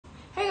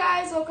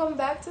guys, welcome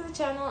back to the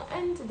channel,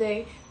 and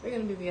today we're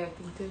going to be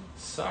reacting to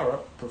Sarah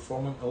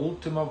performing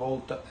Ultima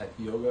Volta at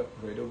Yoga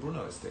Radio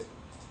Bruno Estate.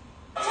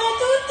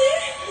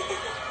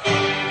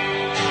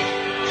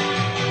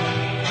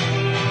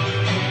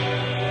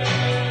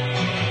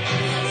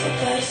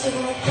 She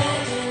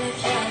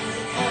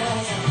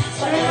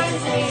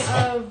reminds me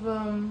of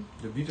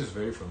The beat is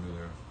very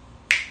familiar.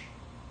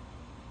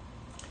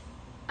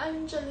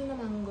 Angelina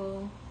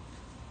Mango.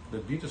 The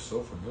beat is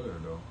so familiar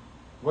though.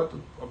 What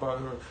about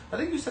her? I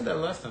think you said that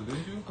last time,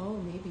 didn't you? Oh,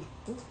 maybe.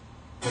 Ooh.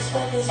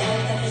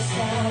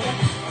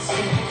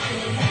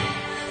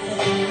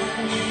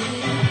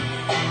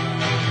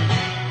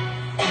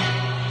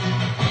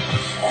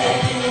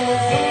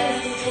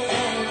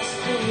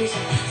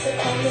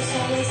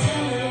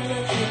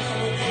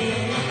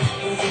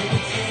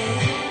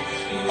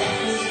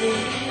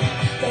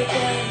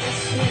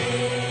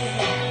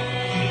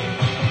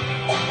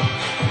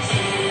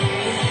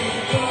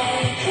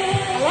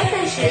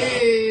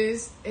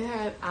 Shoes. It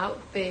had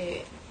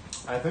outfit.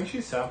 I think she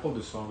sampled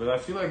the song, but I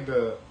feel like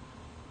the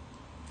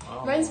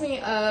reminds me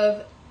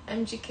of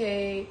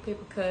MGK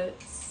Paper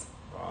Cuts.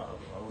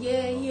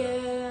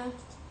 Yeah.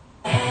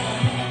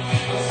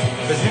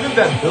 Because even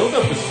that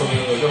build-up is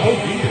familiar. The whole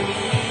beat is.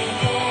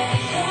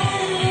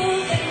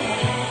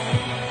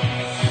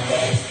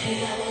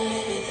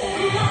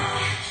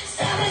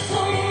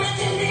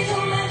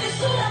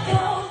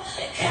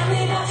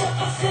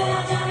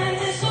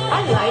 I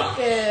like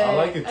it. I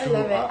like it too. I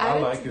love it. I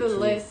like it the too.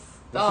 list.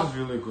 This is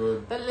really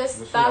good. The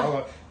list.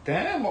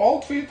 Damn,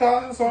 all 3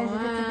 Italian songs put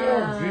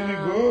together are really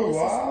good.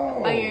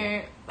 Wow.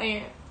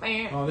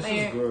 Oh, this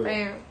is good.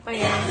 Damn,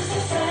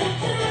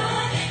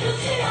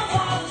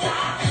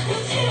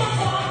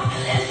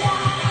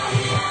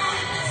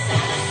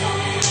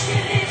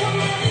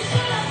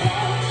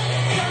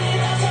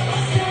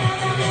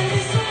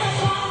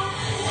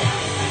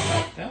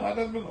 that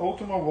has been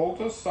Ultima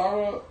Volta.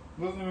 Sarah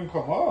doesn't even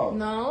come up.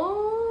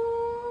 No.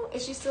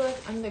 Is she still an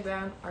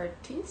underground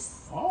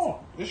artist? Oh,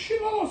 is she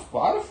not on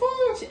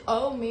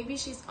Spotify? Maybe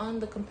she's on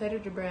the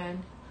competitor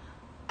brand,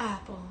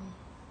 Apple.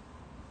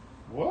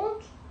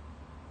 What?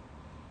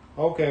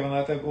 Okay, when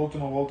I type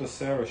Ultima Volta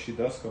Sarah, she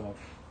does come up.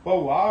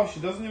 But wow, she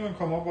doesn't even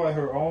come up by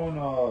her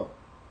own,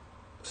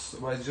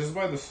 just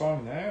by the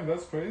song name.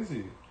 That's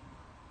crazy.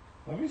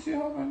 Let me see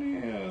how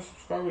many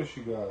subscribers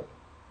she got.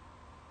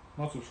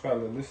 Not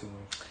subscribers,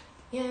 listeners.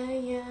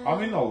 Yeah. I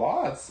mean, a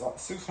lot.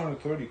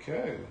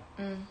 630K.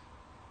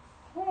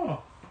 Huh.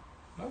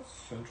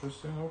 That's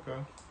interesting. Okay.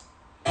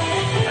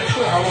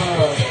 Actually, I want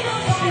to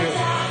see it.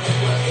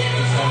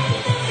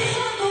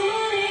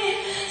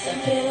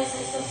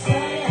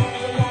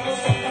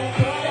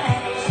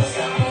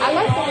 I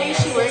like the way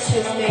she works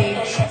the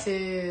stage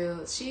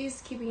too.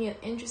 She's keeping it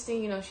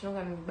interesting. She don't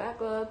got any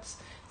backups.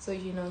 So,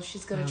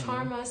 she's going to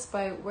charm us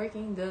by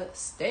working the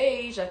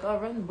stage like a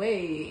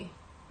runway.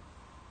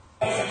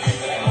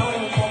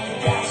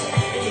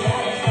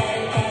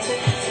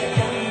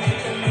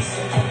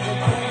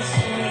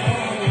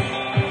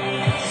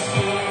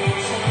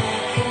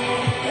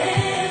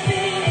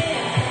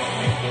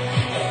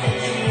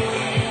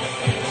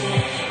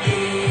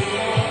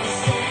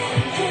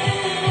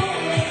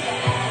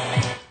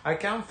 I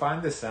can't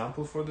find the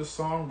sample for the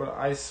song, but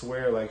I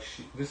swear, like,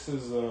 this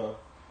is the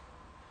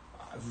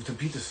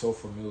beat is so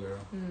familiar.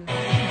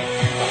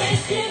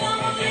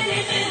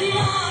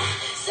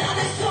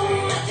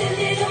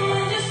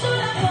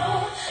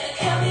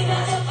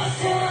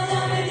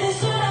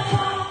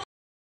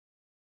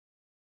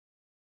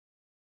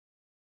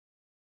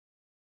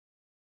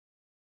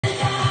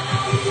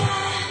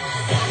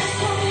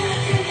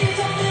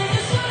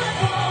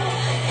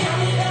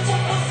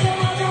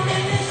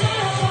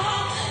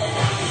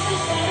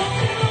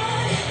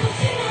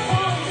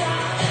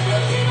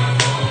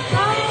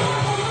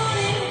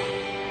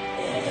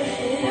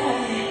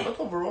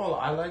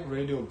 I like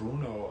Radio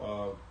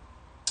Bruno,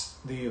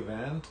 the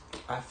event.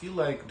 I feel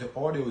like the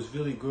audio is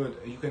really good.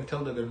 You can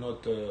tell that they're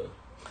not lip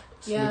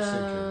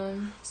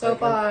syncing. So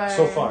far.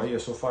 So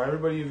far,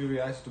 everybody you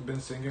reacted to been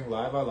singing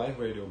live. I like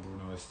Radio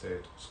Bruno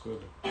Estate. It's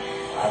good.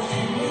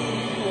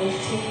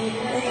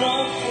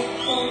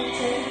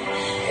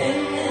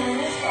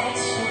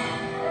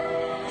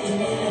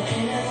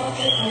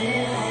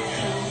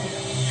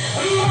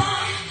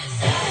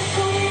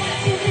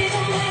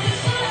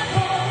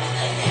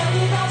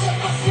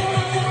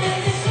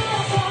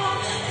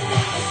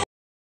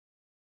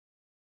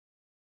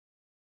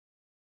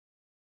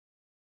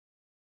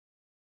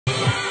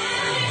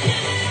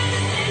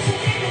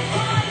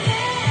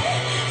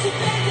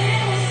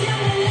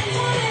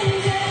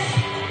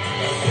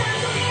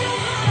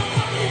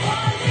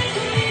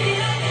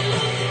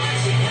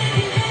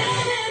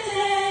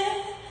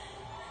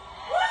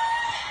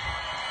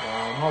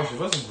 Oh, she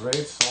was a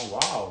great song.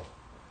 Wow.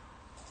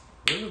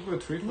 Really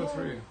good. 3 for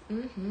 3.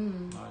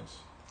 Nice.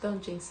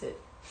 Don't jinx it.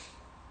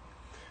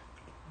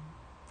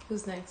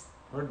 Who's next?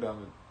 We're done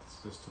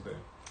with this today.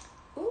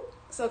 Ooh.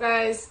 So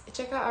guys,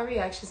 check out our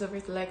reactions over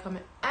to like,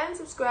 comment, and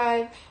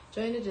subscribe.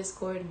 Join the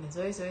Discord, and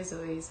as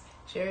always,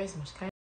 share as much kindness